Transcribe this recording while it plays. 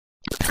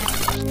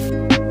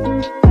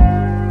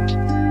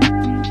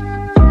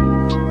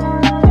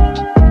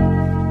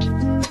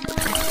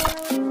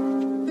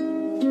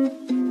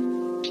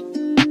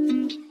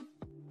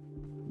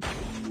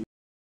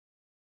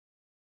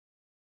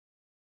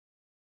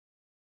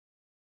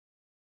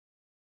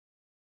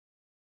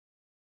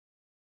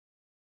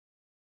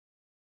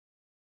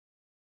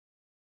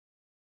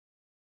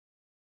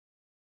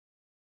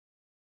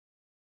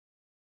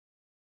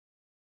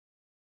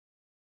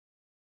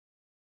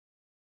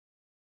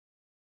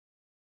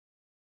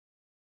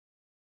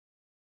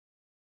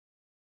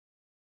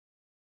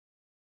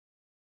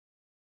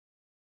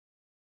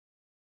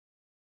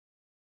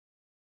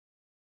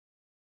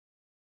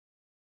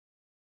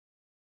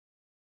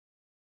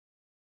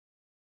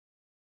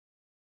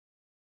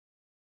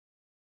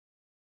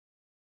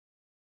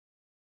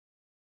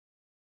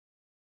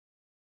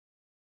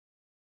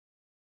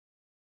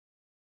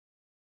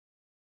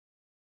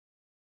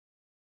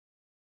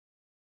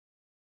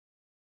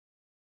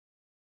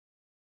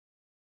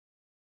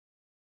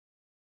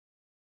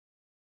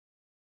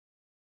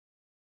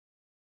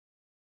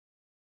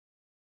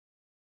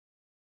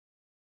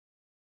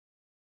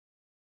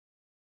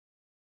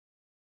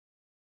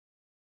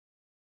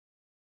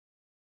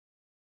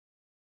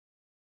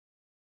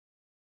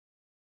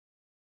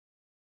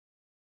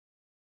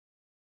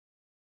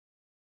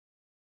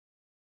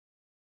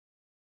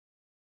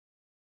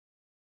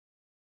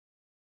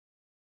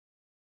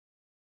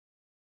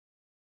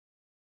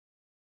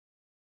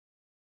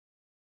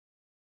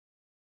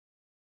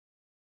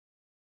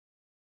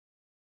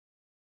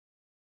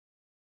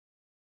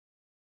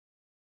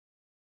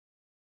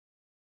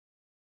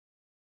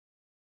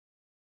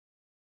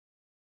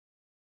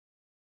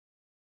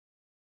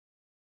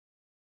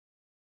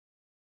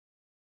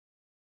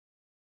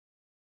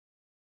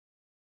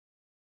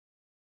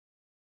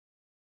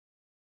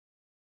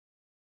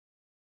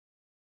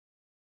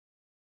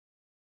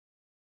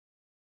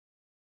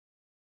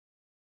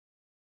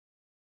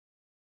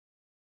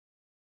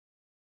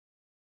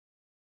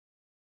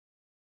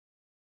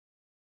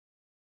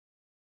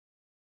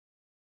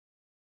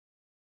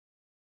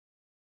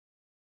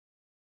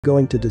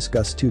Going to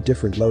discuss two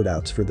different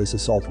loadouts for this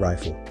assault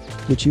rifle,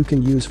 which you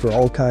can use for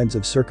all kinds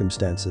of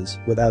circumstances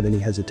without any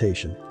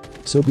hesitation.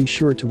 So be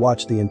sure to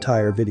watch the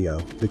entire video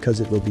because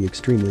it will be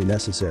extremely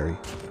necessary.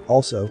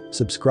 Also,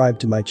 subscribe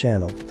to my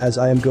channel as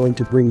I am going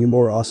to bring you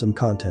more awesome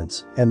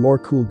contents and more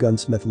cool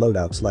gunsmith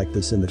loadouts like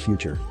this in the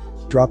future.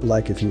 Drop a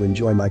like if you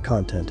enjoy my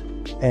content.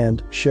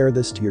 And share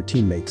this to your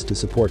teammates to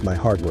support my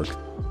hard work.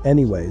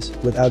 Anyways,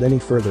 without any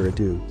further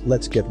ado,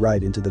 let's get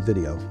right into the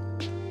video.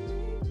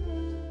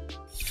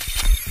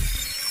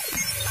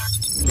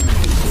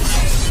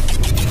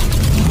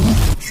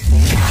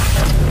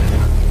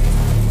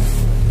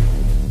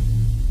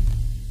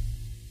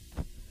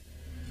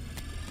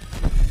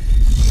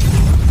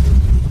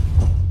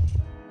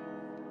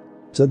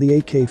 So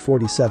the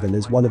AK47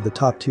 is one of the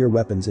top tier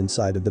weapons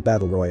inside of the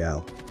Battle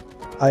Royale.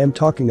 I am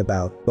talking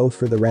about both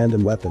for the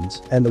random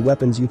weapons and the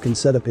weapons you can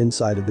set up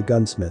inside of the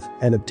gunsmith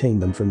and obtain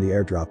them from the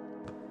airdrop.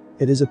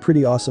 It is a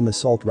pretty awesome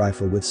assault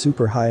rifle with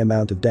super high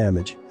amount of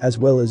damage as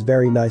well as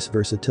very nice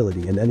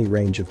versatility in any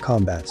range of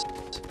combats.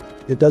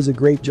 It does a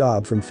great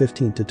job from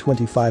 15 to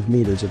 25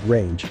 meters of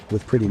range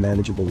with pretty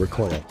manageable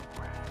recoil.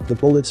 The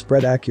bullet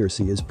spread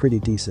accuracy is pretty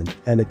decent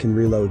and it can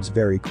reload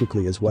very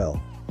quickly as well.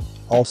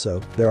 Also,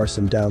 there are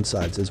some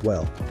downsides as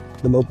well.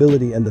 The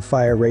mobility and the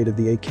fire rate of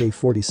the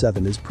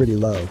AK-47 is pretty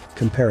low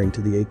comparing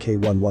to the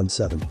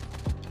AK-117.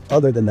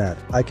 Other than that,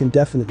 I can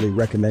definitely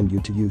recommend you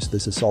to use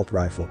this assault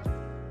rifle.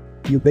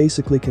 You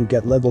basically can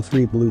get level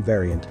 3 blue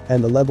variant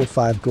and the level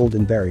 5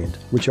 golden variant,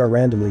 which are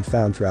randomly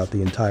found throughout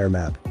the entire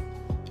map.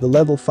 The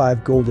level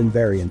 5 golden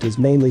variant is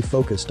mainly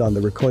focused on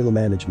the recoil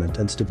management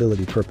and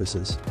stability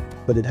purposes,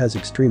 but it has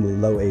extremely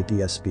low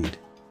ADS speed.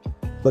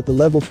 But the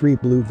level 3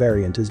 blue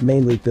variant is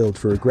mainly built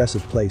for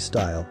aggressive play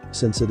style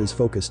since it is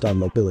focused on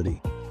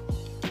mobility.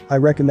 I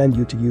recommend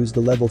you to use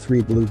the level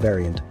 3 blue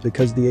variant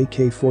because the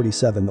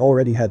AK-47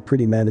 already had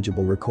pretty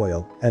manageable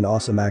recoil and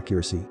awesome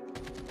accuracy.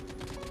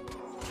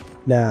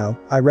 Now,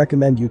 I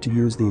recommend you to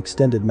use the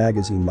extended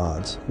magazine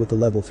mods with the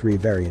level 3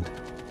 variant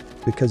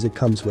because it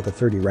comes with a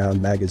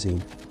 30-round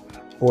magazine.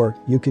 Or,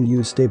 you can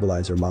use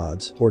stabilizer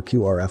mods or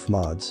QRF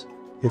mods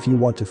if you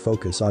want to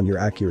focus on your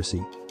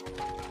accuracy.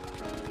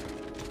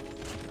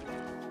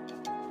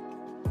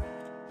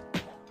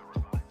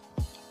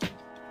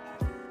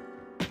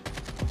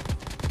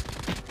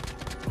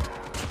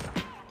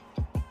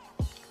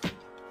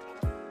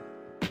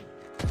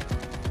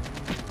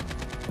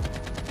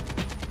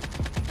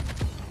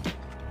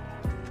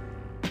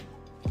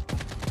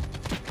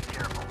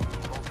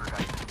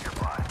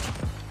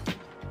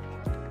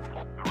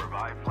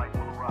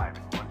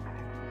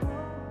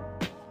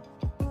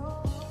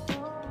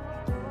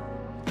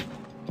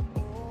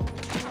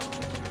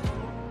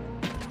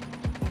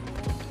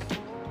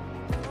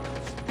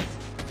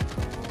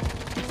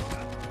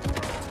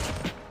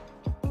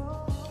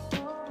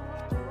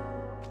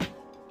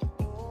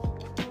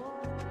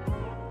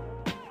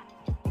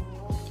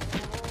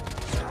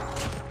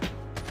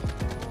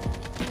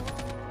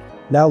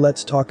 Now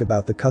let's talk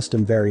about the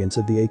custom variants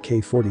of the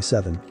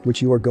AK47, which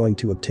you are going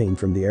to obtain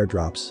from the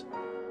airdrops.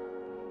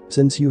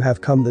 Since you have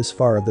come this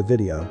far of the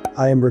video,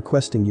 I am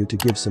requesting you to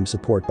give some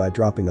support by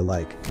dropping a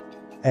like.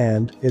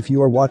 And, if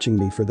you are watching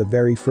me for the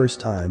very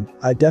first time,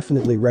 I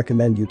definitely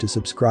recommend you to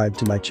subscribe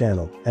to my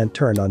channel and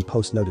turn on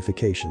post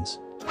notifications.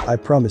 I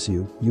promise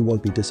you, you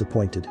won't be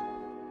disappointed.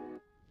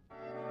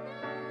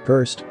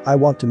 First, I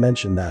want to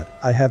mention that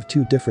I have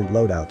two different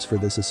loadouts for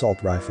this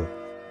assault rifle.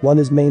 One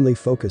is mainly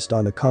focused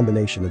on a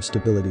combination of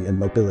stability and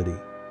mobility.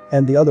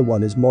 And the other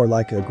one is more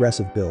like an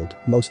aggressive build,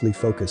 mostly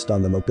focused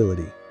on the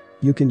mobility.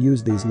 You can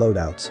use these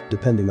loadouts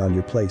depending on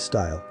your play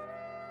style.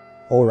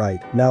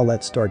 Alright, now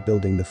let's start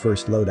building the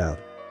first loadout.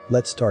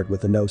 Let's start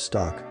with a no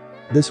stock.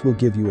 This will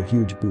give you a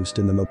huge boost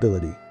in the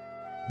mobility.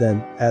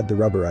 Then, add the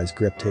rubberized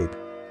grip tape.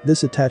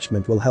 This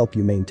attachment will help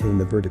you maintain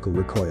the vertical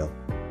recoil.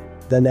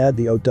 Then add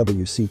the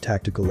OWC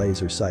tactical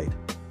laser sight.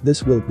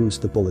 This will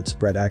boost the bullet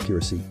spread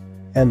accuracy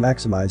and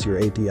maximize your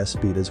ADS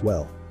speed as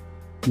well.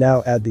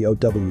 Now add the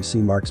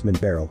OWC marksman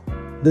barrel.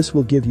 This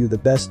will give you the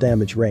best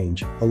damage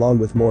range along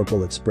with more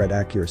bullet spread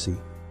accuracy.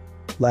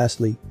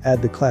 Lastly,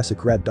 add the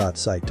classic red dot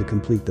sight to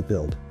complete the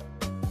build.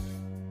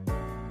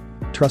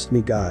 Trust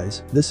me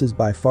guys, this is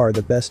by far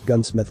the best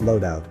Gunsmith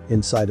loadout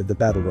inside of the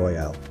Battle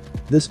Royale.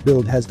 This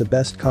build has the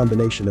best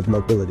combination of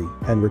mobility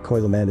and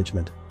recoil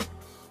management.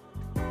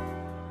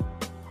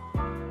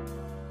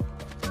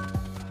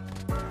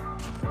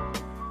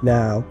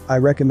 Now, I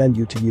recommend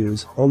you to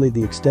use only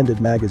the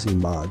extended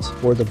magazine mods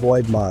or the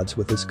void mods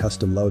with this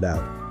custom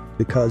loadout.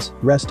 Because,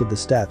 rest of the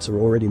stats are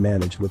already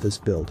managed with this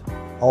build.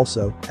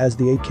 Also, as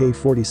the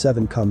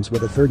AK47 comes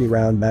with a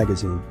 30-round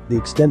magazine, the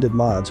extended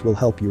mods will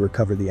help you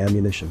recover the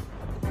ammunition.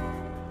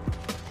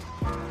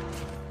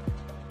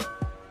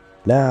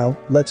 Now,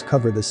 let's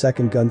cover the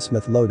second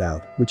Gunsmith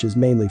loadout, which is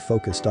mainly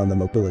focused on the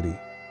mobility.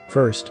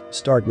 First,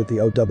 start with the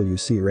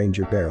OWC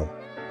Ranger barrel.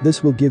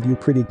 This will give you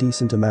pretty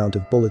decent amount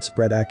of bullet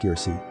spread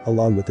accuracy,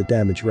 along with the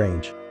damage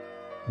range.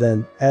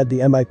 Then, add the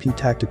MIP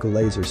tactical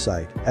laser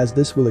sight, as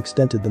this will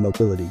extend the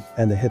mobility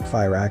and the hip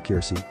fire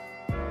accuracy.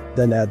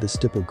 Then add the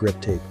stipple grip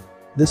tape.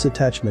 This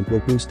attachment will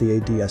boost the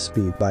ADS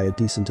speed by a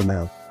decent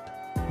amount.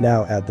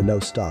 Now add the no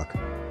stock.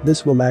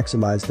 This will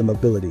maximize the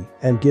mobility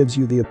and gives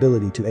you the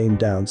ability to aim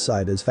down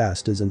sight as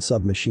fast as in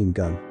submachine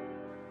gun.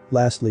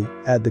 Lastly,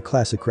 add the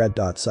classic red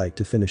dot sight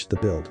to finish the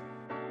build.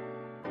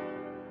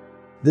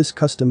 This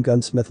custom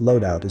Gunsmith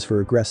loadout is for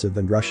aggressive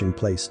and rushing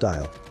play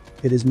style.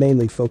 It is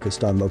mainly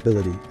focused on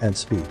mobility and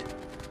speed.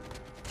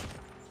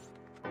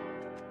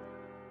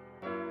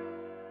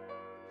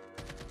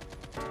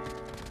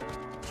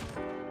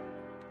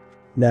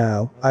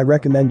 Now, I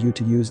recommend you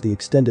to use the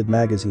extended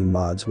magazine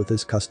mods with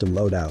this custom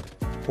loadout.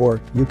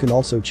 Or, you can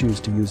also choose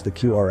to use the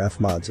QRF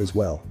mods as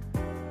well.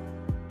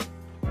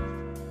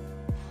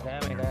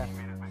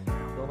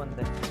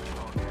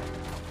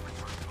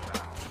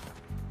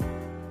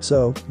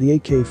 So, the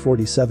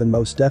AK47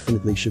 most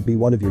definitely should be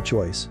one of your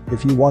choice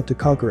if you want to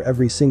conquer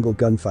every single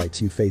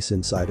gunfights you face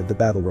inside of the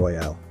Battle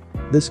Royale.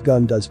 This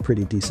gun does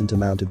pretty decent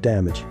amount of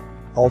damage.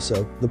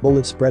 Also, the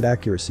bullet spread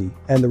accuracy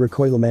and the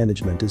recoil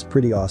management is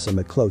pretty awesome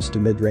at close to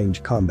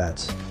mid-range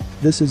combats.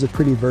 This is a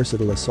pretty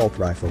versatile assault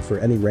rifle for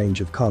any range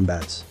of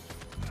combats.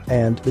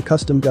 And the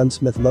custom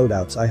Gunsmith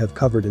loadouts I have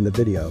covered in the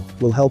video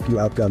will help you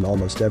outgun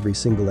almost every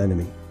single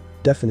enemy.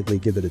 Definitely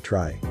give it a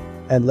try.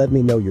 And let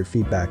me know your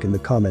feedback in the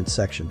comments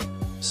section.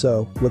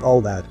 So, with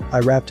all that, I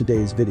wrap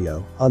today's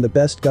video on the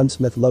best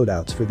Gunsmith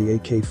loadouts for the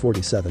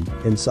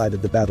AK47 inside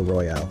of the Battle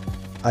Royale.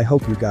 I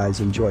hope you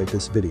guys enjoyed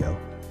this video.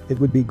 It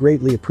would be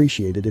greatly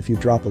appreciated if you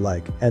drop a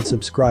like and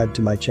subscribe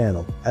to my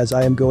channel, as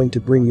I am going to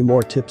bring you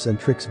more tips and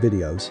tricks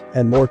videos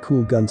and more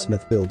cool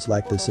gunsmith builds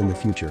like this in the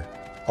future.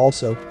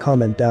 Also,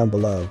 comment down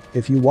below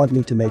if you want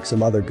me to make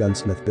some other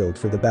gunsmith build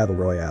for the Battle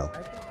Royale,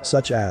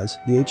 such as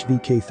the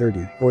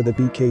HVK30 or the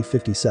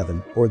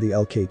BK57 or the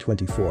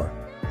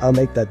LK24. I'll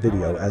make that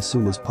video as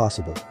soon as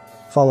possible.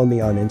 Follow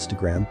me on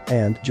Instagram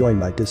and join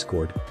my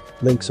Discord.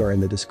 Links are in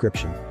the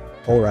description.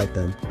 Alright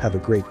then, have a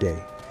great day.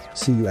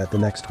 See you at the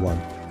next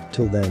one.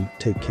 Till then,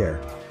 take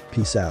care.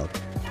 Peace out.